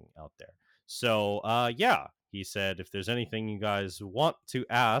walking out there. So yeah, he said if there's anything you guys want to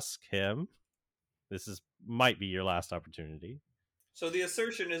ask him, might be your last opportunity. So the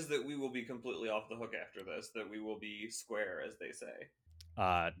assertion is that we will be completely off the hook after this, that we will be square, as they say.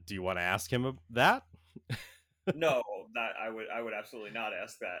 Do you want to ask him that? No, that I would absolutely not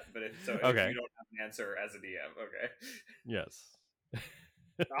ask that. But if you don't have an answer as a DM, okay. Yes.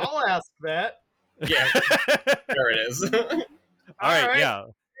 I'll ask that. Yeah, there it is. All right, yeah.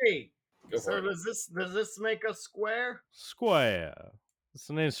 Hey, so does this make us square? Square. It's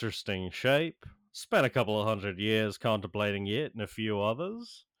an interesting shape. Spent a couple of 100 years contemplating it and a few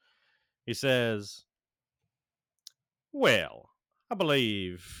others. He says, "Well, I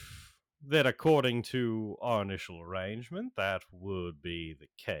believe that according to our initial arrangement, that would be the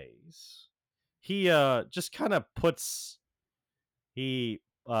case." He just kind of puts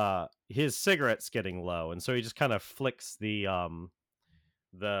his cigarette's getting low, and so he just kind of flicks the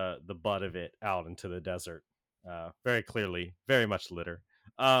butt of it out into the desert. Very clearly, very much litter.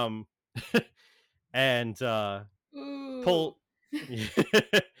 And pull.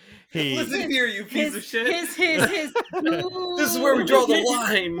 Listen here, you piece of shit. His. This is where we draw the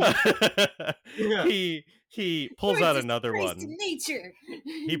line. He pulls out another one. Nature.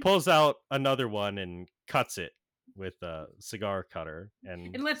 He pulls out another one and cuts it with a cigar cutter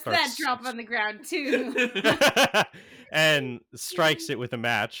and lets that drop on the ground too. And strikes it with a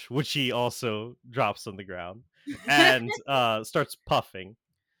match, which he also drops on the ground and starts puffing.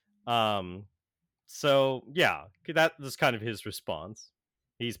 So yeah, that was kind of his response.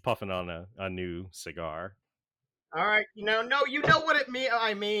 He's puffing on a new cigar. All right, you know what it mean.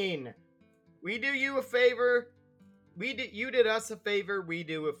 I mean, we do you a favor. You did us a favor. We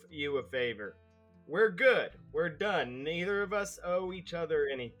do you a favor. We're good. We're done. Neither of us owe each other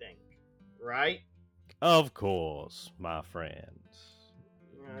anything, right? Of course, my friend.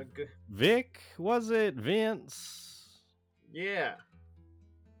 Vic, was it Vince? Yeah.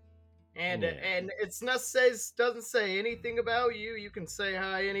 And it's not doesn't say anything about you. You can say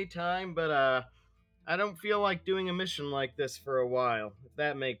hi anytime, but I don't feel like doing a mission like this for a while, if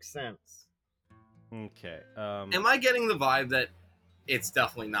that makes sense. Okay. Am I getting the vibe that it's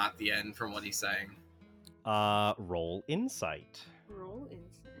definitely not the end from what he's saying? Roll insight. Roll insight.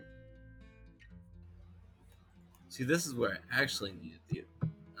 See, this is where I actually needed you.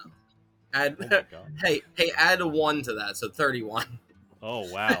 Add, Oh my god. hey, add a 1 to that, so 31. Oh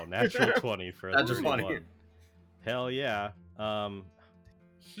wow, natural 20 for a Natural 31. 20. Hell yeah.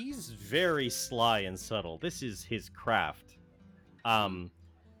 He's very sly and subtle. This is his craft.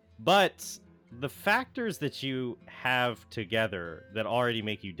 But the factors that you have together that already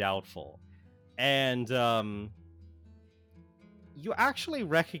make you doubtful, and you actually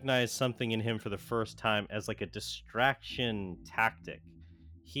recognize something in him for the first time as like a distraction tactic.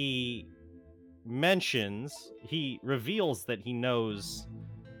 He reveals that he knows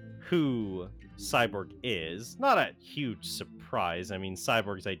who Cyborg is. Not a huge surprise. I mean,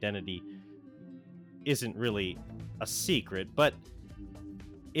 Cyborg's identity isn't really a secret, but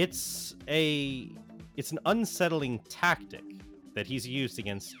it's an unsettling tactic that he's used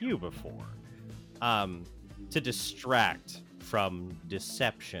against you before, to distract from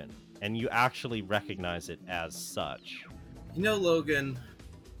deception, and you actually recognize it as such. You know, Logan,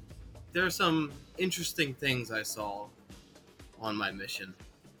 there are some interesting things I saw on my mission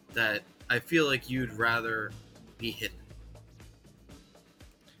that I feel like you'd rather be hidden.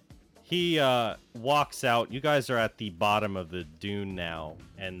 He walks out. You guys are at the bottom of the dune now,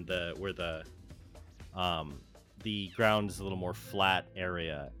 and where the ground is a little more flat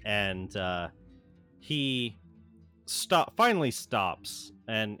area, and he finally stops,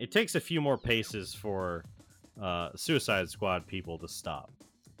 and it takes a few more paces for Suicide Squad people to stop.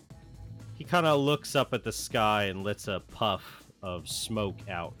 He kind of looks up at the sky and lets a puff of smoke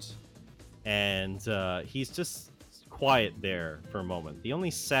out, and he's just quiet there for a moment. The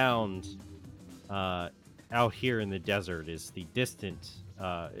only sound out here in the desert is the distant,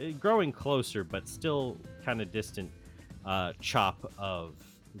 growing closer but still kind of distant chop of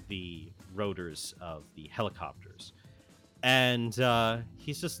the rotors of the helicopters. And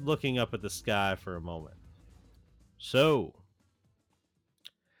he's just looking up at the sky for a moment. So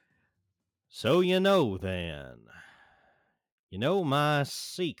you know then. You know my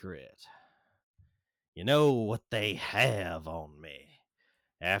secret. You know what they have on me.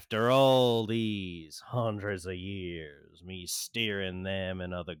 After all these hundreds of years, me steering them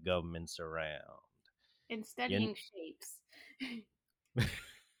and other governments around. And studying shapes.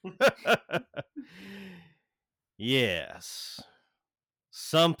 Yes.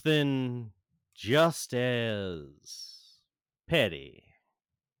 Something just as petty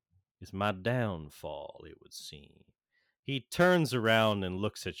is my downfall, it would seem. He turns around and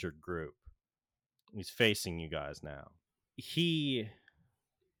looks at your group. He's facing you guys now. He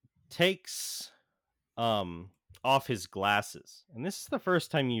takes off his glasses, and this is the first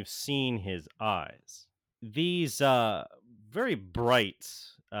time you've seen his eyes. These very bright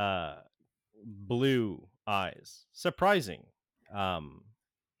blue eyes. Surprising.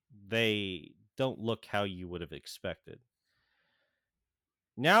 They don't look how you would have expected.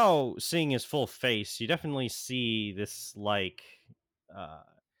 Now, seeing his full face, you definitely see this, like,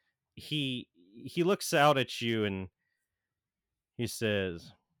 he looks out at you and he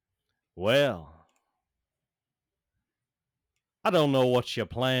says, well, I don't know what you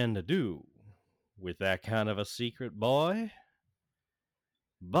plan to do with that kind of a secret, boy,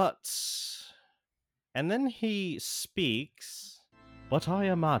 but... And then he speaks, but I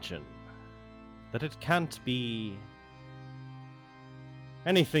imagine that it can't be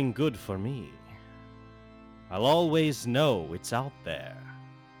anything good for me. I'll always know it's out there.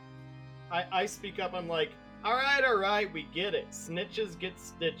 I speak up, I'm like, alright, we get it. Snitches get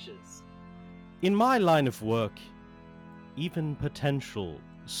stitches. In my line of work, even potential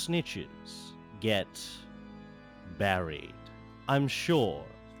snitches get buried. I'm sure,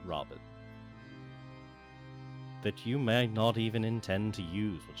 Robin, that you may not even intend to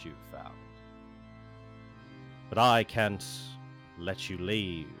use what you've found. But I can't let you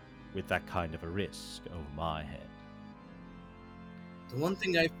leave with that kind of a risk over my head. The one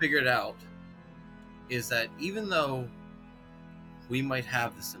thing I figured out is that even though we might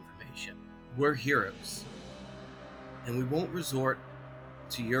have this information, we're heroes, and we won't resort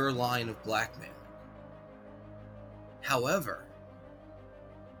to your line of blackmailing. However,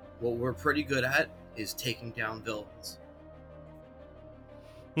 what we're pretty good at is taking down villains.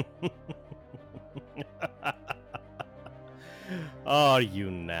 Are you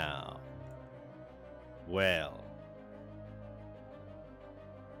now? Well,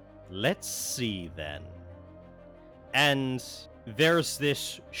 let's see then. And there's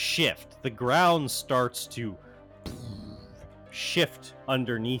this shift. The ground starts to shift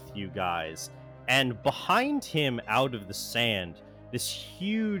underneath you guys, and behind him, out of the sand, this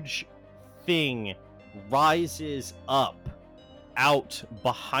huge thing rises up out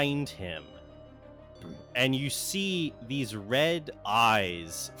behind him, and you see these red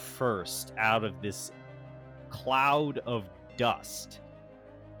eyes first out of this cloud of dust,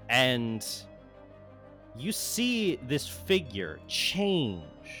 and you see this figure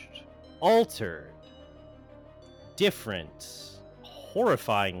changed, altered, different,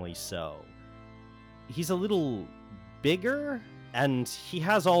 horrifyingly so. He's a little bigger, and he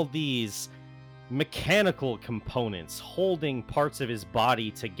has all these mechanical components holding parts of his body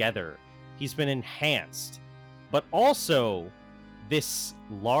together. He's been enhanced, but also this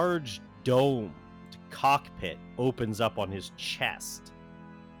large domed cockpit opens up on his chest,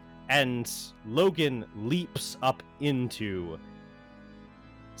 and Logan leaps up into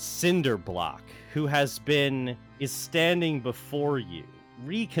Cinderblock, who is standing before you,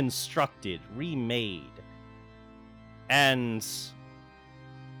 reconstructed, remade, and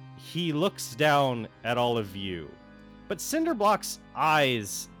he looks down at all of you. But Cinderblock's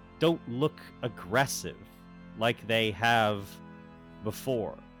eyes don't look aggressive like they have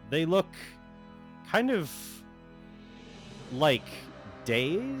before. They look kind of like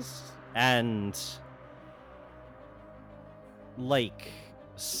dazed and like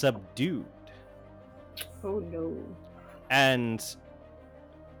subdued. Oh no. And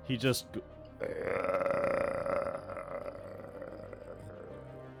he just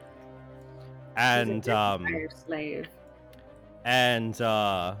and Fire slave. and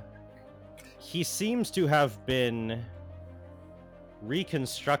he seems to have been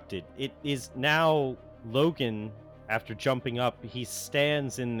reconstructed. It is now Logan. After jumping up, he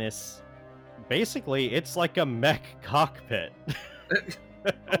stands in this, basically it's like a mech cockpit.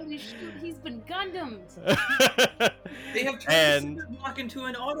 Holy shit, he's been Gundammed. They have turned And- Cinderblock into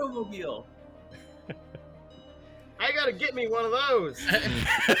an automobile. I gotta get me one of those.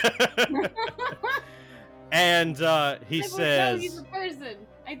 And he No, he's says, a person,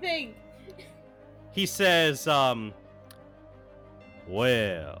 I think.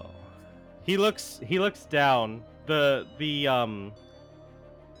 well, he looks down. The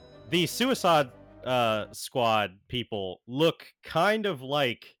Suicide Squad people look kind of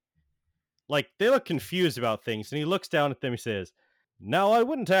like they look confused about things, and he looks down at them. He says, "Now I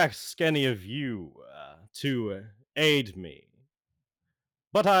wouldn't ask any of you to aid me,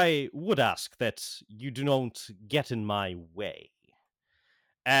 but I would ask that you do not get in my way."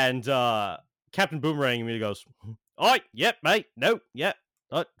 And Captain Boomerang immediately goes, "Oi, yep, mate, no, yep,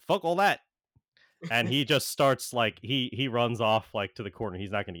 fuck all that." And he just starts like he runs off like to the corner. He's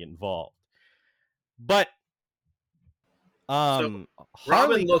not going to get involved. But Robin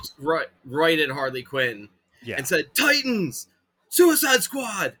Harley looks right at Harley Quinn yeah. and said, "Titans, Suicide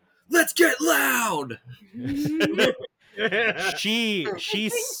Squad, let's get loud." she's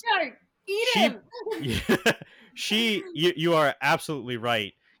Shark, eat she- him. you are absolutely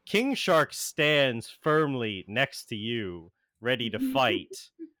right. King Shark stands firmly next to you, ready to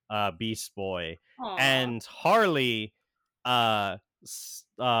fight Beast Boy. Aw. And Harley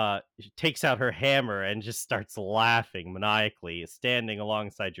takes out her hammer and just starts laughing maniacally, standing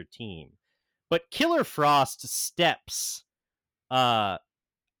alongside your team. But Killer Frost steps over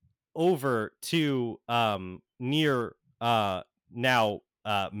to near now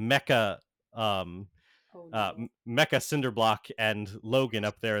Mecha Oh, no. Mecha Cinderblock and Logan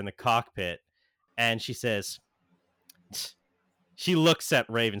up there in the cockpit, and she says, she looks at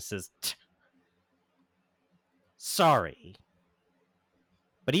Raven and says, "Sorry,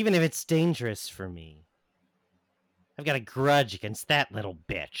 but even if it's dangerous for me, I've got a grudge against that little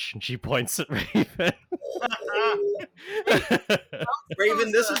bitch." And she points at Raven.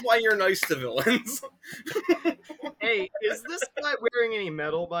 Raven, this is why you're nice to villains. Hey, is this guy wearing any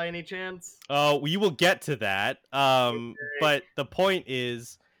metal by any chance? Oh, we will get to that. But the point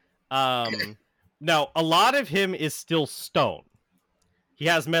is, now a lot of him is still stone. He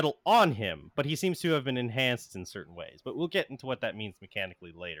has metal on him, but he seems to have been enhanced in certain ways. But we'll get into what that means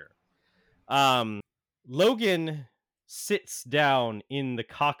mechanically later. Logan sits down in the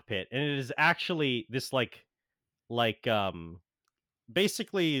cockpit, and it is actually this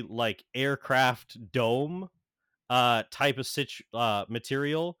basically like aircraft dome type of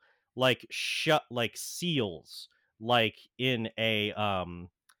material, like seals like in a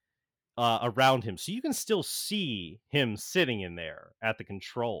around him, so you can still see him sitting in there at the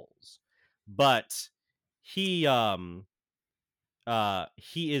controls, but he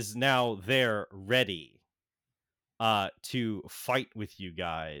is now there ready to fight with you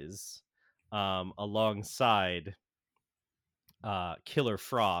guys alongside Killer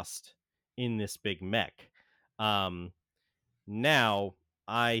Frost in this big mech. Now,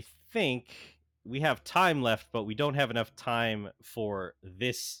 I think we have time left, but we don't have enough time for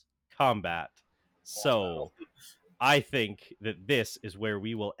this combat. So, I think that this is where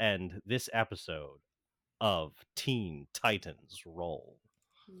we will end this episode of Teen Titans Roll.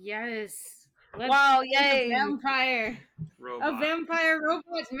 Yes. Wow, make a yay! vampire. Robot. A vampire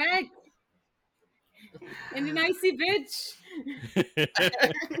robot mech. And an icy bitch.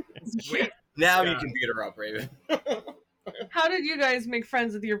 Wait, Now Yeah. you can beat her up, Raven. How did you guys make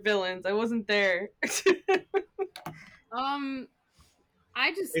friends with your villains? I wasn't there.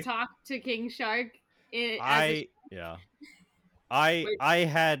 I just talked to King Shark. I had And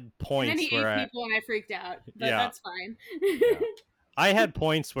then points he where ate people and I freaked out. But Yeah. that's fine. I had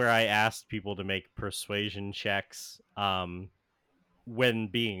points where I asked people to make persuasion checks when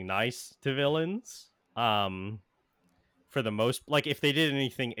being nice to villains. For the most, like, if they did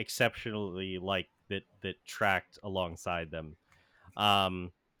anything exceptionally like that tracked alongside them.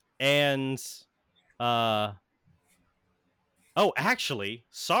 Oh, actually,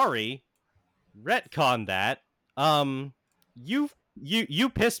 sorry, retcon that. You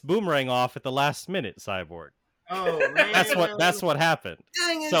pissed Boomerang off at the last minute, Cyborg. Oh man, That's what happened.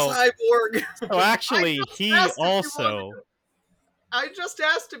 Dang it, So- Cyborg! So actually, I just he asked if you also. I just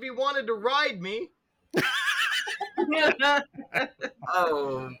asked if he wanted to ride me.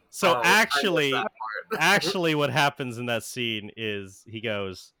 Oh, So oh, actually, I missed that part. actually, what happens in that scene is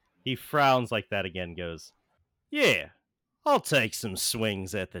he frowns like that again. Goes, yeah, I'll take some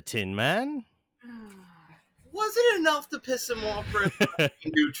swings at the Tin Man. Was it enough to piss him off for him to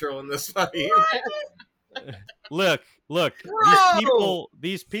be neutral in this fight? Look, Bro!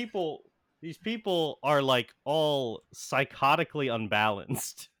 these people are like all psychotically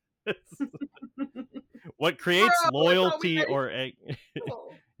unbalanced. What creates Bro, I thought we loyalty had or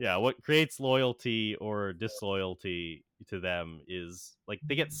equal. yeah, what creates loyalty or disloyalty to them is like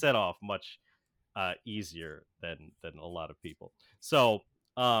they get set off much easier than a lot of people. So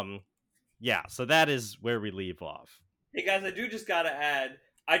yeah, so that is where we leave off. Hey guys, I do just gotta add,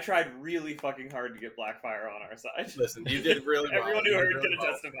 I tried really fucking hard to get Blackfire on our side. Listen, you did really well. Everyone who You heard did can really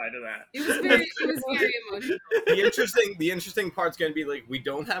well. testify to that. It was very emotional. The interesting part's going to be like we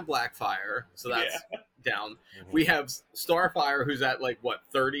don't have Blackfire, so that's down. We have Starfire, who's at like what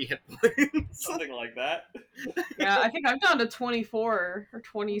 30 hit points. Something like that. Yeah, I think I'm down to 24 or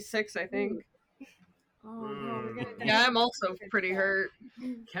 26, I think. Oh no, we're gonna die. Yeah, I'm also pretty hurt.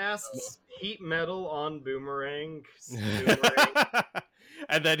 Casts heat metal on Boomerang.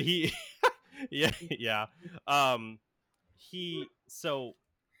 And then he yeah. He so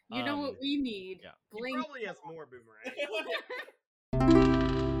You know what we need? yeah. He Blink. probably has more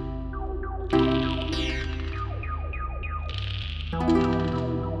Boomerang.